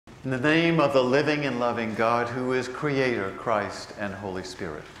In the name of the living and loving God, who is Creator, Christ, and Holy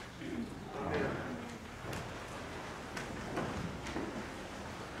Spirit. Amen.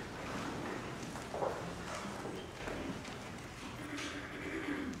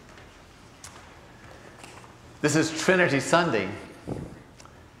 This is Trinity Sunday,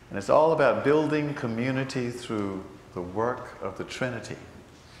 and it's all about building community through the work of the Trinity.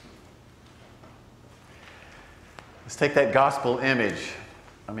 Let's take that gospel image.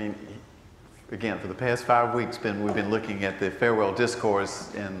 I mean, again, for the past 5 weeks, we've been looking at the farewell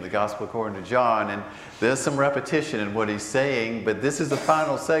discourse in the Gospel according to John, and there's some repetition in what he's saying, but this is the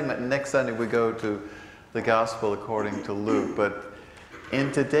final segment, and next Sunday we go to the Gospel according to Luke. But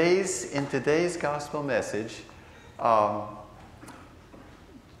in today's gospel message, John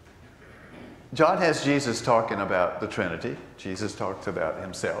has Jesus talking about the Trinity. Jesus talks about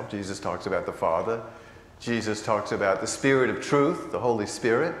himself. Jesus talks about the Father. Jesus talks about the Spirit of truth, the Holy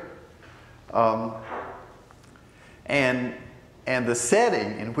Spirit. And the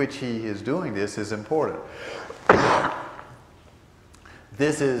setting in which he is doing this is important.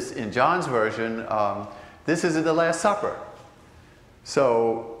 This is, in John's version, this is at the Last Supper.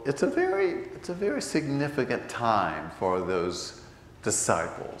 So it's a very significant time for those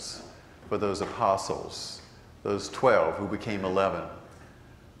disciples, for those apostles, those 12 who became 11.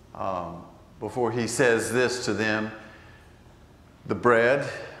 Before he says this to them, the bread,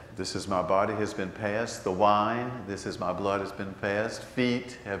 this is my body, has been passed. The wine, this is my blood, has been passed.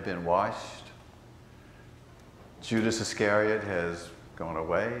 Feet have been washed. Judas Iscariot has gone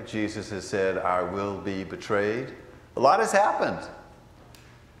away. Jesus has said, I will be betrayed. A lot has happened.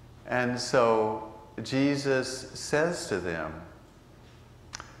 And so Jesus says to them,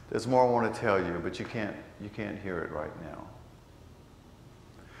 there's more I want to tell you, but you can't hear it right now.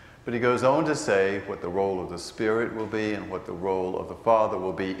 But he goes on to say what the role of the Spirit will be and what the role of the Father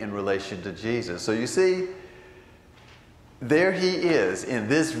will be in relation to Jesus. So you see, there he is in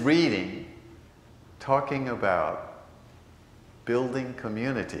this reading talking about building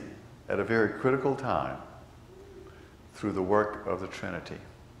community at a very critical time through the work of the Trinity.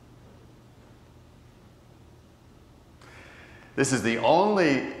 This is the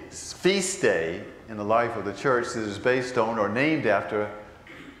only feast day in the life of the church that is based on or named after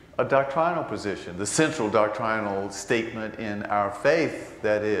a doctrinal position, the central doctrinal statement in our faith,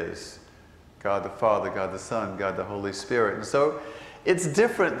 that is, God the Father, God the Son, God the Holy Spirit. And so it's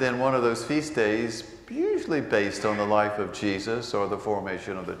different than one of those feast days usually based on the life of Jesus or the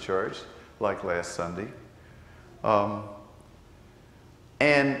formation of the church, like last Sunday. And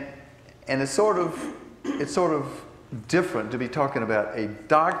it's sort of different to be talking about a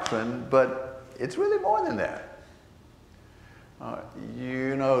doctrine, but it's really more than that.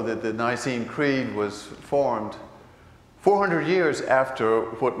 You know that the Nicene Creed was formed 400 years after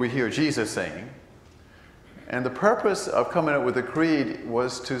what we hear Jesus saying. And the purpose of coming up with a creed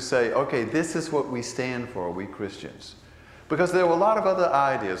was to say, okay, this is what we stand for, we Christians. Because there were a lot of other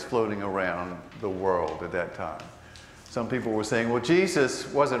ideas floating around the world at that time. Some people were saying, well, Jesus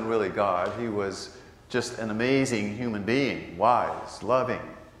wasn't really God. He was just an amazing human being, wise, loving.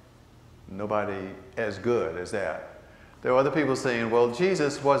 Nobody as good as that. There were other people saying, well,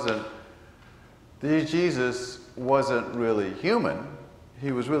 Jesus wasn't really human.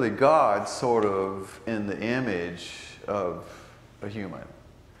 He was really God, sort of in the image of a human.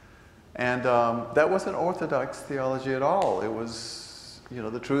 And that wasn't Orthodox theology at all. It was,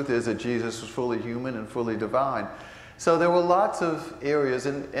 the truth is that Jesus was fully human and fully divine. So there were lots of areas,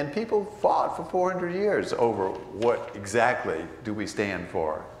 and people fought for 400 years over what exactly do we stand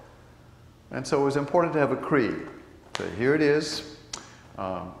for. And so it was important to have a creed. So here it is.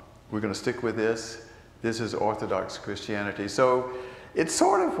 We're going to stick with this. This is Orthodox Christianity. So it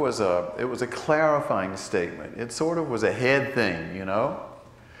sort of was it was a clarifying statement. It sort of was a head thing,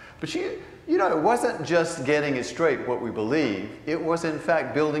 But it wasn't just getting it straight what we believe. It was in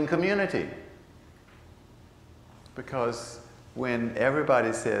fact building community. Because when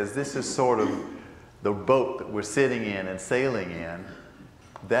everybody says this is sort of the boat that we're sitting in and sailing in,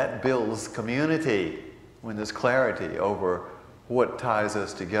 that builds community when there's clarity over what ties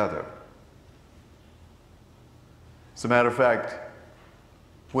us together. As a matter of fact,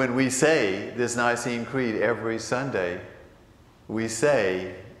 when we say this Nicene Creed every Sunday, we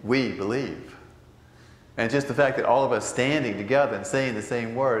say, we believe. And just the fact that all of us standing together and saying the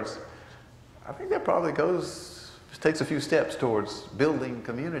same words, I think that probably takes a few steps towards building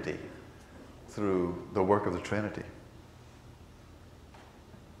community through the work of the Trinity.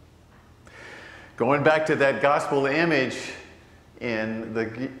 Going back to that gospel image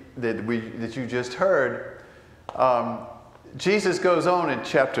that you just heard, Jesus goes on in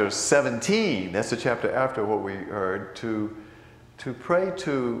chapter 17, that's the chapter after what we heard, to pray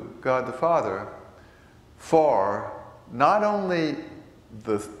to God the Father for not only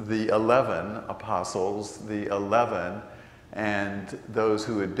the 11 apostles, the 11 and those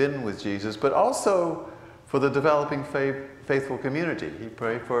who had been with Jesus, but also for the developing faithful community. He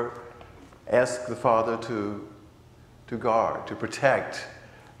prayed asked the Father to guard, to protect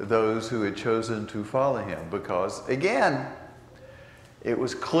those who had chosen to follow him, because again, it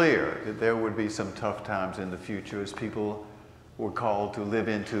was clear that there would be some tough times in the future as people were called to live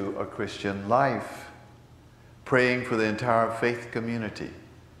into a Christian life, praying for the entire faith community.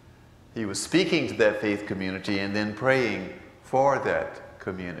 He was speaking to that faith community and then praying for that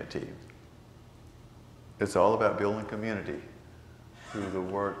community. It's all about building community through the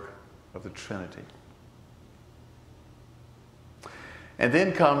work of the Trinity. And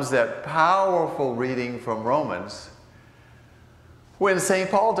then comes that powerful reading from Romans when St.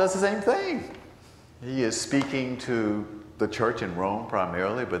 Paul does the same thing. He is speaking to the church in Rome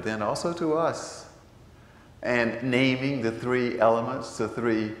primarily, but then also to us, and naming the three elements, the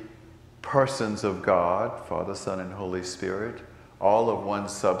three persons of God, Father, Son, and Holy Spirit, all of one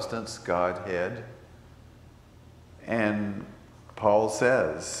substance, Godhead. And Paul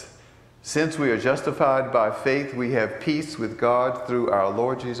says, since we are justified by faith, we have peace with God through our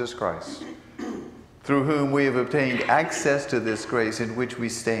Lord Jesus Christ, through whom we have obtained access to this grace in which we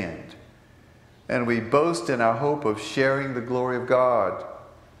stand. And we boast in our hope of sharing the glory of God.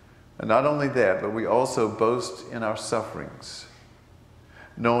 And not only that, but we also boast in our sufferings,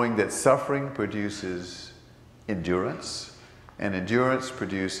 knowing that suffering produces endurance, and endurance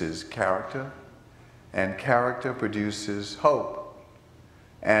produces character, and character produces hope.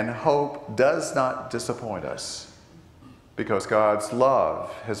 And hope does not disappoint us, because God's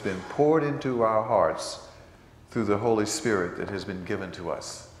love has been poured into our hearts through the Holy Spirit that has been given to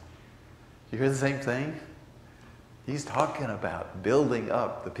us. You hear the same thing? He's talking about building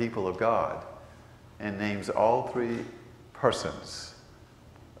up the people of God and names all three persons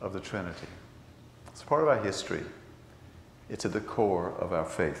of the Trinity. It's part of our history. It's at the core of our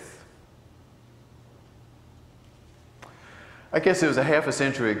faith. I guess it was a half a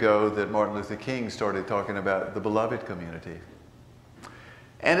century ago that Martin Luther King started talking about the beloved community.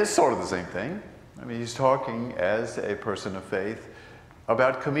 And it's sort of the same thing. I mean, he's talking as a person of faith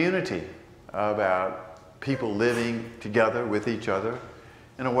about community, about people living together with each other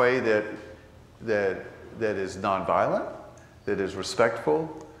in a way that is nonviolent, that is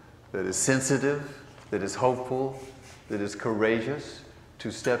respectful, that is sensitive, that is hopeful, that is courageous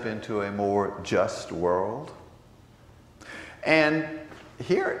to step into a more just world. And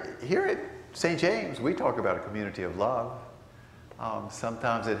here at St. James, we talk about a community of love.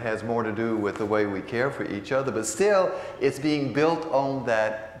 Sometimes it has more to do with the way we care for each other, but still it's being built on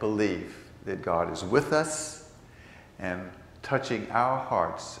that belief that God is with us and touching our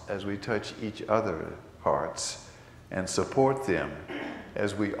hearts as we touch each other's hearts and support them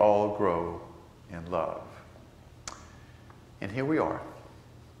as we all grow in love. And here we are.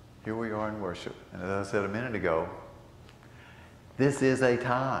 Here we are in worship. And as I said a minute ago, this is a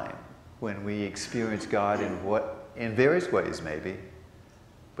time when we experience God in various ways maybe,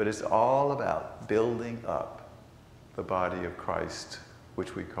 but it's all about building up the body of Christ,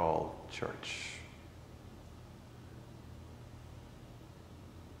 which we call church.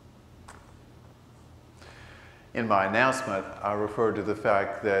 In my announcement, I referred to the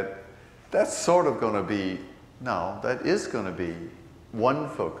fact that that's sort of going to be, no, that is going to be one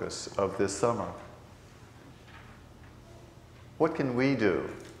focus of this summer. What can we do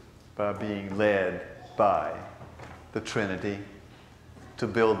by being led by the Trinity to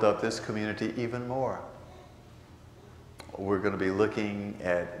build up this community even more? We're going to be looking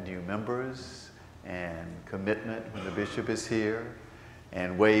at new members and commitment when the bishop is here,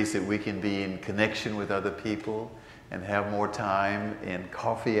 and ways that we can be in connection with other people and have more time in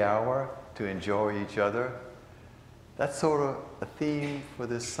coffee hour to enjoy each other. That's sort of a theme for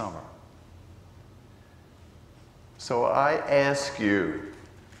this summer. So I ask you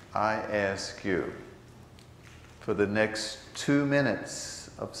for the next 2 minutes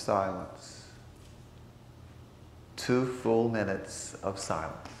of silence, 2 full minutes of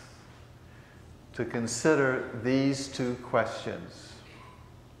silence, to consider these 2 questions.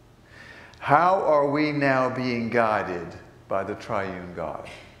 How are we now being guided by the triune God?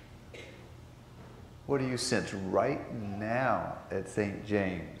 What do you sense right now at St.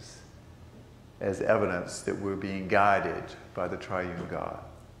 James as evidence that we're being guided by the triune God?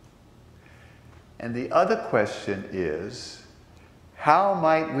 And the other question is, how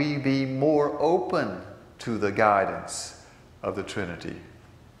might we be more open to the guidance of the Trinity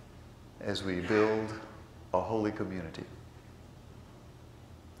as we build a holy community?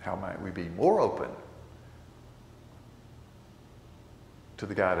 How might we be more open to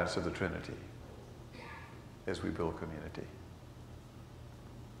the guidance of the Trinity as we build community?